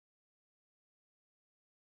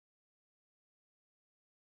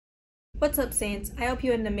What's up, Saints? I hope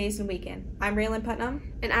you had an amazing weekend. I'm Raylan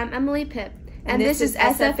Putnam. And I'm Emily Pipp. And this is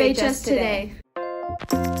SFHS Today.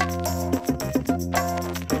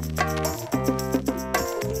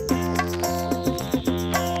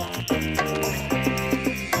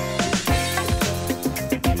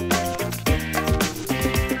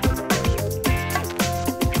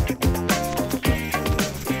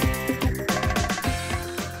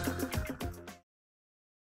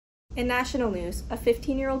 In national news, a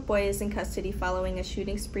 15-year-old boy is in custody following a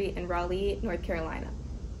shooting spree in Raleigh, North Carolina.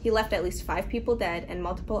 He left at least 5 people dead and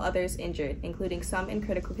multiple others injured, including some in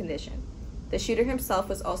critical condition. The shooter himself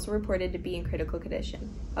was also reported to be in critical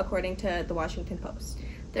condition, according to the Washington Post.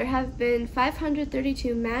 There have been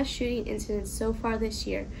 532 mass shooting incidents so far this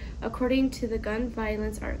year, according to the Gun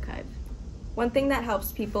Violence Archive. One thing that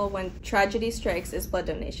helps people when tragedy strikes is blood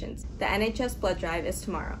donations. The NHS blood drive is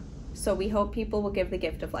tomorrow, so we hope people will give the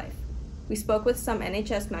gift of life. We spoke with some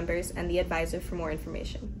NHS members and the advisor for more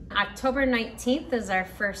information. October 19th is our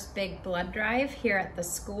first big blood drive here at the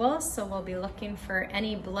school, so we'll be looking for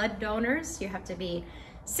any blood donors. You have to be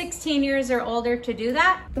 16 years or older to do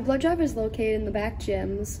that. The blood drive is located in the back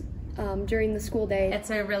gyms during the school day.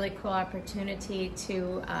 It's a really cool opportunity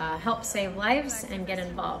to help save lives and get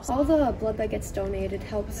involved. All the blood that gets donated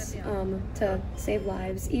helps to save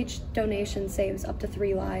lives. Each donation saves up to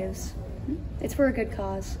 3 lives. It's for a good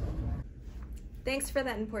cause. Thanks for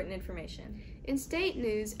that important information. In state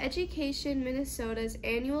news, Education Minnesota's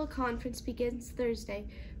annual conference begins Thursday,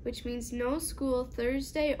 which means no school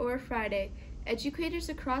Thursday or Friday. Educators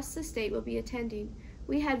across the state will be attending.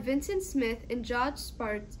 We had Vincent Smith and George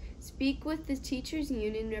Sparks speak with the teachers'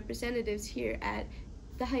 union representatives here at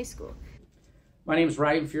the high school. My name is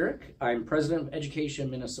Ryan Furyk. I'm president of Education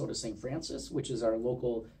Minnesota St. Francis, which is our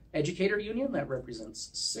local educator union that represents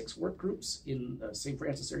 6 work groups in the St.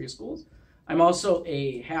 Francis area schools. I'm also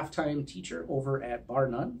a half-time teacher over at Bar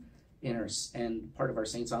None and part of our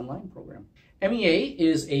Saints Online program. MEA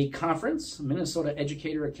is a conference, Minnesota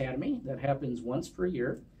Educator Academy, that happens once per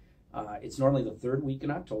year. It's normally the 3rd week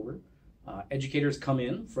in October. Educators come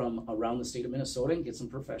in from around the state of Minnesota and get some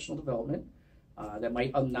professional development that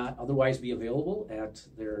might not otherwise be available at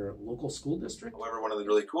their local school district. However, one of the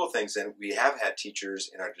really cool things, and we have had teachers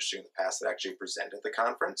in our district in the past that actually present at the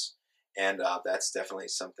conference, and that's definitely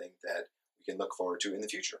something that we can look forward to in the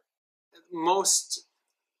future. Most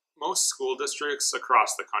school districts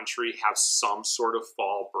across the country have some sort of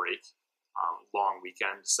fall break, long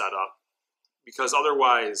weekend set up, because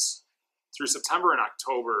otherwise, through September and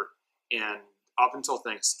October and up until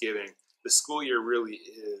Thanksgiving, the school year really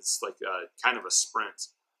is like a kind of a sprint.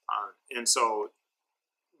 And so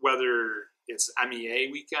whether it's MEA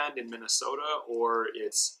weekend in Minnesota or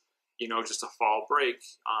it's, just a fall break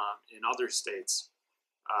in other states,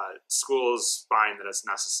 schools find that it's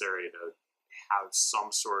necessary to have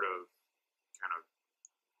some sort of kind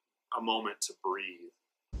of a moment to breathe.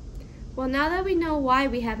 Well, now that we know why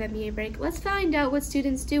we have MEA break, let's find out what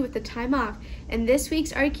students do with the time off in this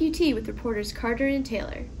week's RQT with reporters Carter and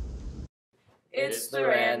Taylor. It's the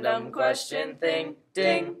random question thing.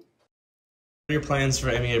 Ding! What are your plans for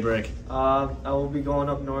MEA break? I will be going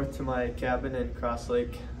up north to my cabin in Cross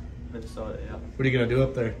Lake, Minnesota, yeah. What are you going to do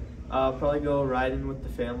up there? Probably go riding with the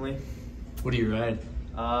family. What do you ride?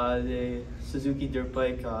 The Suzuki dirt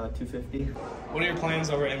bike 250. What are your plans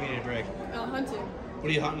over MEA break? Hunting. What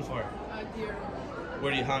are you hunting for? Deer.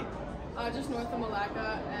 Where do you hunt? Just north of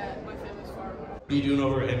Malacca at my family's farm. What are you doing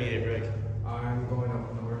over MEA break? I'm going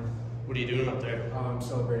up north. What are you doing up there? I'm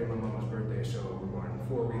celebrating my mama's birthday, so we're going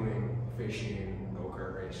 4-wheeling, fishing,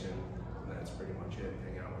 go-kart racing, and that's pretty much it,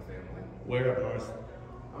 hanging out with family. Where up north?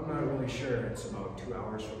 I'm not really sure. It's about 2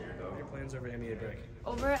 hours from here, though. What are your plans over MEA break?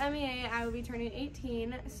 Over at MEA, I will be turning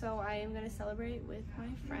 18, so I am going to celebrate with my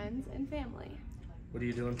friends and family. What are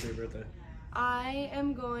you doing for your birthday? I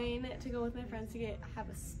am going to go with my friends to have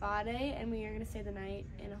a spa day, and we are going to stay the night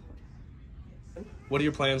in a hotel. What are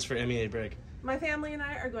your plans for MEA break? My family and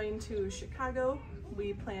I are going to Chicago.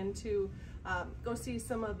 We plan to go see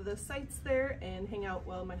some of the sights there and hang out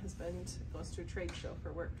while my husband goes to a trade show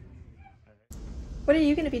for work. What are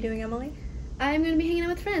you going to be doing, Emily? I'm going to be hanging out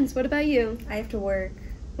with friends. What about you? I have to work.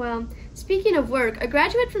 Well, speaking of work, a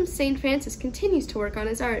graduate from St. Francis continues to work on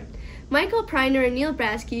his art. Michael Preiner and Neil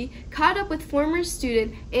Brasky caught up with former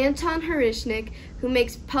student Anton Harishnik, who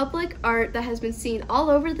makes public art that has been seen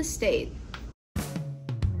all over the state.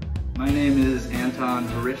 My name is Anton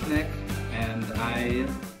Harishnik, and I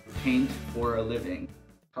paint for a living.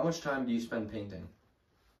 How much time do you spend painting?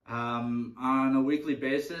 On a weekly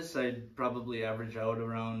basis, I'd probably average out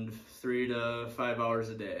around 3 to 5 hours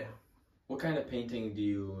a day. What kind of painting do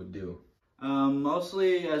you do?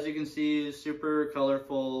 Mostly, as you can see, super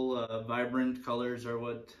colorful, vibrant colors are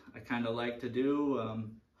what I kind of like to do.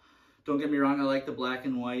 Don't get me wrong, I like the black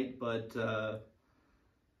and white, but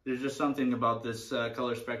there's just something about this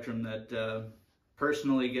color spectrum that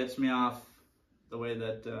personally gets me off the way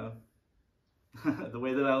that the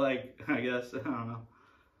way that I like, I guess. I don't know.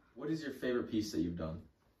 What is your favorite piece that you've done?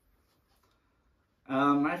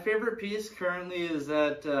 My favorite piece currently is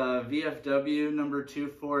at VFW number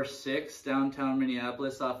 246, downtown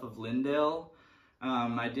Minneapolis off of Lindale.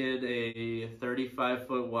 I did a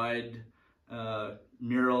 35-foot wide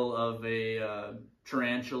mural of a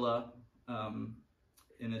tarantula, and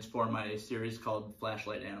it's for my series called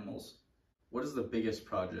Flashlight Animals. What is the biggest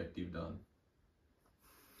project you've done?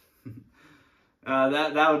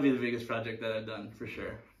 That would be the biggest project that I've done, for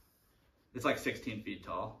sure. It's like 16 feet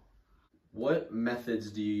tall. What methods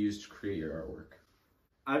do you use to create your artwork?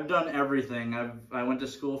 I've done everything. I went to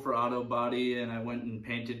school for auto body and I went and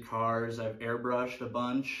painted cars. I've airbrushed a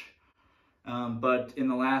bunch. But in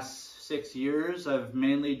the last 6 years, I've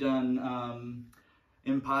mainly done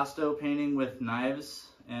impasto painting with knives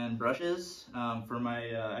and brushes for my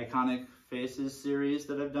Iconic Faces series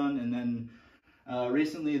that I've done. And then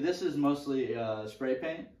recently, this is mostly spray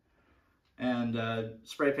paint. And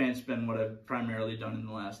spray paint's been what I've primarily done in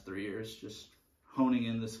the last 3 years, just honing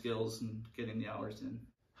in the skills and getting the hours in.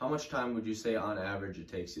 How much time would you say on average it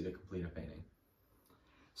takes you to complete a painting?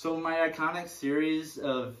 So my Iconic series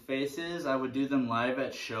of faces, I would do them live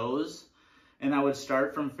at shows, and I would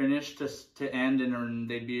start from finish to end, and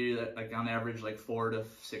they'd be like on average like 4 to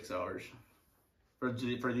 6 hours for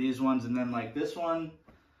these ones. And then like this one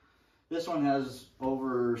has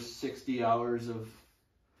over 60 hours of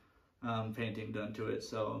painting done to it,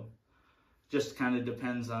 so just kind of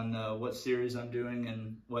depends on what series I'm doing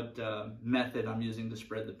and what method I'm using to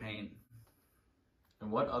spread the paint.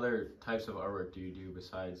 And what other types of artwork do you do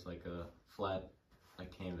besides like a flat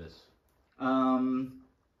canvas?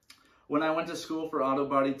 When I went to school for auto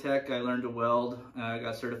body tech, I learned to weld. I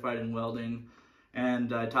got certified in welding,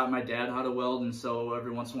 and I taught my dad how to weld, and so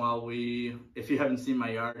every once in a while if you haven't seen my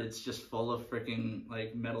yard, it's just full of freaking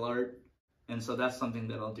like metal art. And so that's something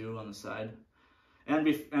that I'll do on the side. And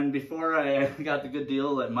before I got the good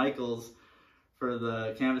deal at Michael's for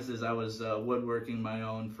the canvases, I was woodworking my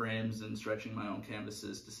own frames and stretching my own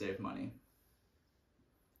canvases to save money.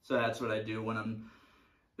 So that's what I do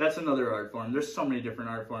that's another art form. There's so many different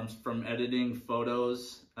art forms, from editing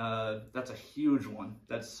photos. That's a huge one.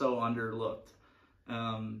 That's so underlooked.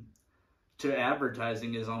 To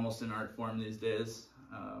advertising is almost an art form these days.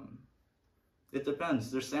 It depends.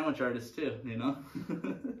 There's sandwich artists too, you know?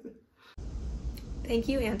 Thank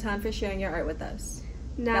you, Anton, for sharing your art with us.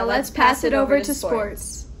 Now let's pass it over to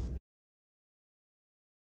sports.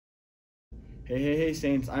 Hey,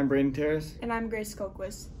 Saints. I'm Braden Terrace. And I'm Grace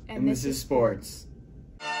Kokwis. And this is Sports.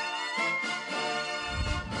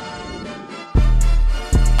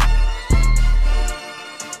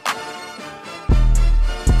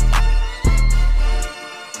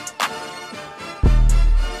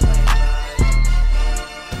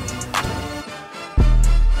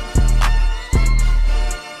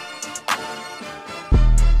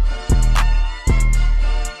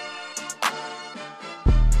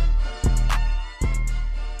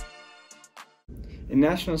 In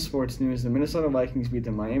national sports news, the Minnesota Vikings beat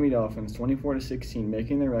the Miami Dolphins 24-16,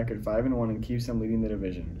 making their record 5-1 and keeps them leading the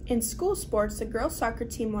division. In school sports, the girls soccer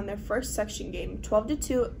team won their first section game,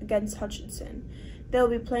 12-2 against Hutchinson. They will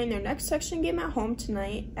be playing their next section game at home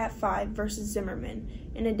tonight at 5 versus Zimmerman.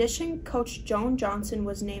 In addition, Coach Joan Johnson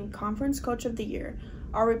was named Conference Coach of the Year.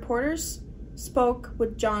 Our reporters spoke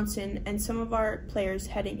with Johnson and some of our players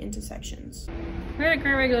heading into sections. We had a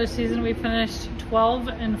great regular season. We finished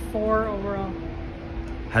 12-4 overall.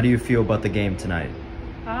 How do you feel about the game tonight?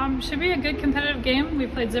 Should be a good competitive game. We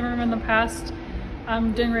played Zimmerman in the past.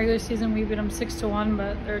 During regular season, we beat them 6-1,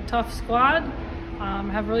 but they're a tough squad.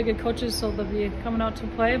 Have really good coaches, so they'll be coming out to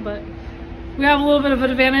play. But we have a little bit of an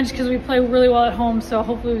advantage because we play really well at home, so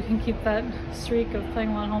hopefully we can keep that streak of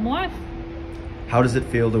playing well at home alive. How does it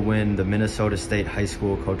feel to win the Minnesota State High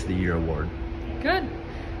School Coach of the Year award? Good.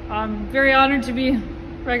 I'm very honored to be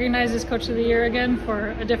recognized as Coach of the Year again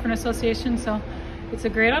for a different association, so it's a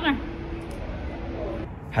great honor.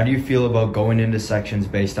 How do you feel about going into sections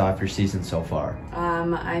based off your season so far?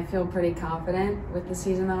 I feel pretty confident with the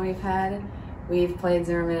season that we've had. We've played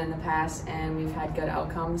Zimmerman in the past and we've had good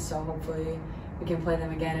outcomes, so hopefully we can play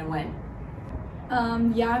them again and win.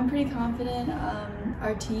 Yeah, I'm pretty confident.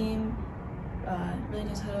 Our team really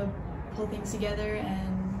knows how to pull things together,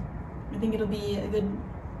 and I think it'll be a good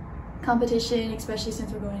competition, especially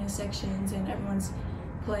since we're going into sections and everyone's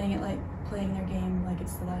playing their game like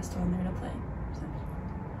it's the last one they're gonna play. So.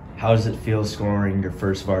 How does it feel scoring your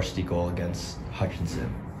first varsity goal against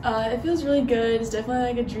Hutchinson? It feels really good. It's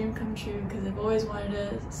definitely like a dream come true because I've always wanted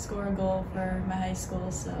to score a goal for my high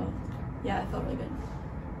school. So yeah, it felt really good.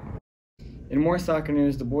 In more soccer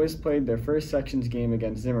news, the boys played their first sections game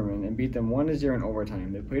against Zimmerman and beat them 1-0 in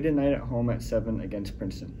overtime. They played tonight at home at 7 against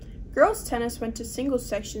Princeton. Girls tennis went to singles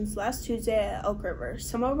sections last Tuesday at Elk River.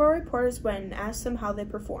 Some of our reporters went and asked them how they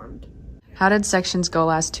performed. How did sections go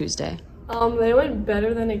last Tuesday? They went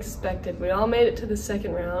better than expected. We all made it to the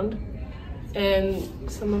second round,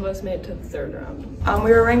 and some of us made it to the third round.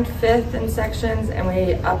 We were ranked 5th in sections, and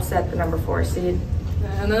we upset the number 4 seed.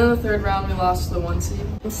 And then in the third round, we lost to the 1 seed.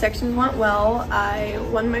 Sections went well. I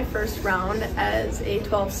won my first round as a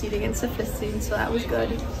 12 seed against a 5th seed, so that was good.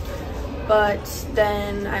 But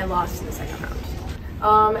then I lost in the second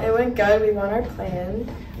round. It went good. We won our plan.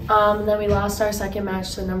 Then we lost our second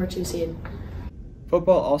match to the number 2 seed.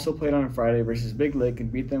 Football also played on Friday versus Big Lake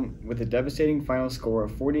and beat them with a devastating final score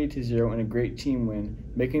of 48-0 and a great team win,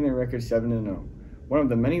 making their record 7-0. One of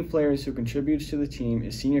the many players who contributes to the team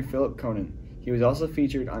is senior Philip Conan. He was also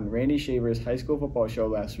featured on Randy Shaver's high school football show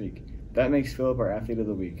last week. That makes Philip our athlete of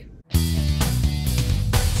the week.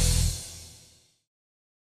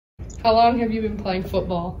 How long have you been playing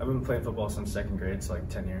football? I've been playing football since 2nd grade, so like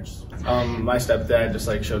 10 years. My stepdad just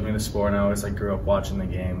like showed me the sport, and I always like grew up watching the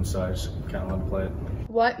game, so I just kind of loved to play it.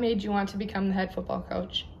 What made you want to become the head football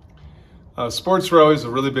coach? Sports were always a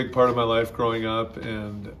really big part of my life growing up,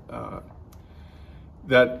 and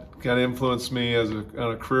that kind of influenced me on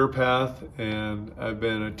a career path, and I've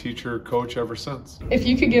been a teacher coach ever since. If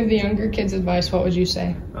you could give the younger kids advice, what would you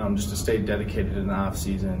say? Just to stay dedicated in the off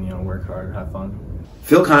season, work hard, have fun.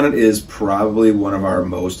 Phil Conant is probably one of our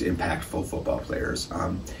most impactful football players.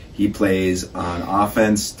 He plays on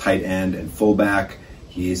offense, tight end, and fullback.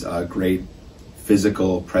 He's a great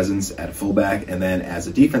physical presence at fullback, and then as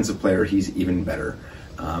a defensive player, he's even better.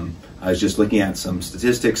 I was just looking at some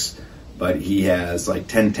statistics, but he has like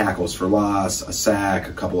 10 tackles for loss, a sack,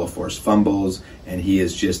 a couple of forced fumbles, and he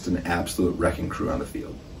is just an absolute wrecking crew on the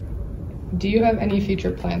field. Do you have any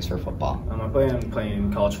future plans for football? I plan on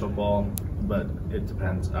playing college football, but it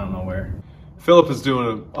depends. I don't know where. Philip is doing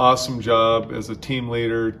an awesome job as a team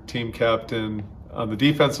leader, team captain, on the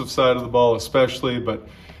defensive side of the ball especially, but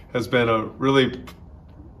has been a really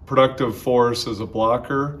productive force as a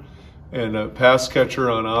blocker and a pass catcher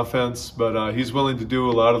on offense. But he's willing to do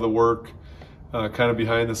a lot of the work kind of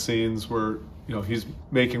behind the scenes where he's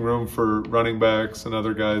making room for running backs and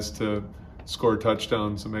other guys to score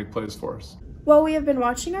touchdowns and make plays for us. While we have been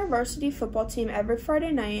watching our varsity football team every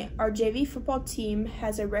Friday night, our JV football team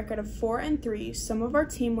has a record of 4-3. Some of our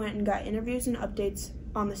team went and got interviews and updates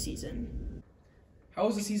on the season. How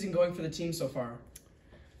is the season going for the team so far?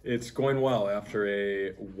 It's going well. After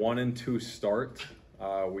a 1-2 start,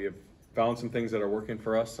 we have found some things that are working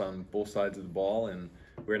for us on both sides of the ball, and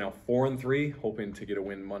we're now 4-3, hoping to get a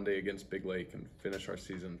win Monday against Big Lake and finish our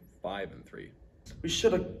season 5-3. We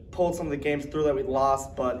should have pulled some of the games through that we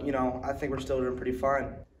lost, but I think we're still doing pretty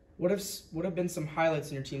fine. What have been some highlights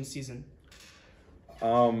in your team's season?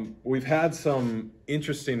 We've had some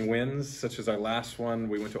interesting wins, such as our last one.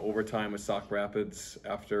 We went to overtime with Sauk Rapids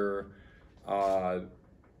after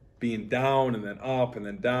being down and then up and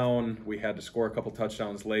then down. We had to score a couple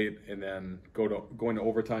touchdowns late, and then going to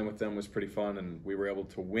overtime with them was pretty fun, and we were able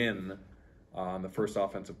to win on the first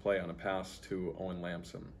offensive play on a pass to Owen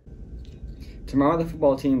Lamson. Tomorrow the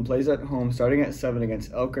football team plays at home starting at 7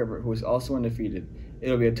 against Elk River, who is also undefeated.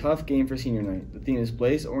 It'll be a tough game for senior night. The theme is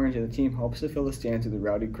Blaze Orange, and the team hopes to fill the stands with a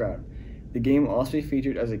rowdy crowd. The game will also be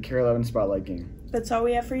featured as a Care 11 Spotlight game. That's all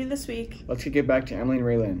we have for you this week. Let's get back to Emily and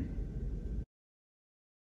Raylyn.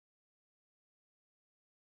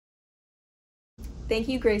 Thank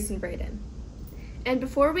you, Grace and Braden. And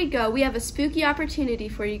before we go, we have a spooky opportunity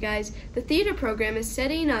for you guys. The theater program is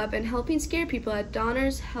setting up and helping scare people at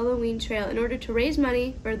Donner's Halloween Trail in order to raise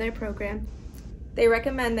money for their program. They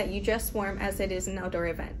recommend that you dress warm as it is an outdoor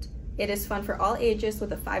event. It is fun for all ages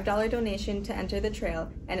with a $5 donation to enter the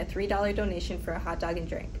trail and a $3 donation for a hot dog and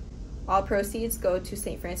drink. All proceeds go to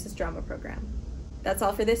St. Francis Drama Program. That's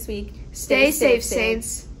all for this week. Stay safe,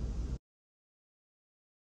 Saints.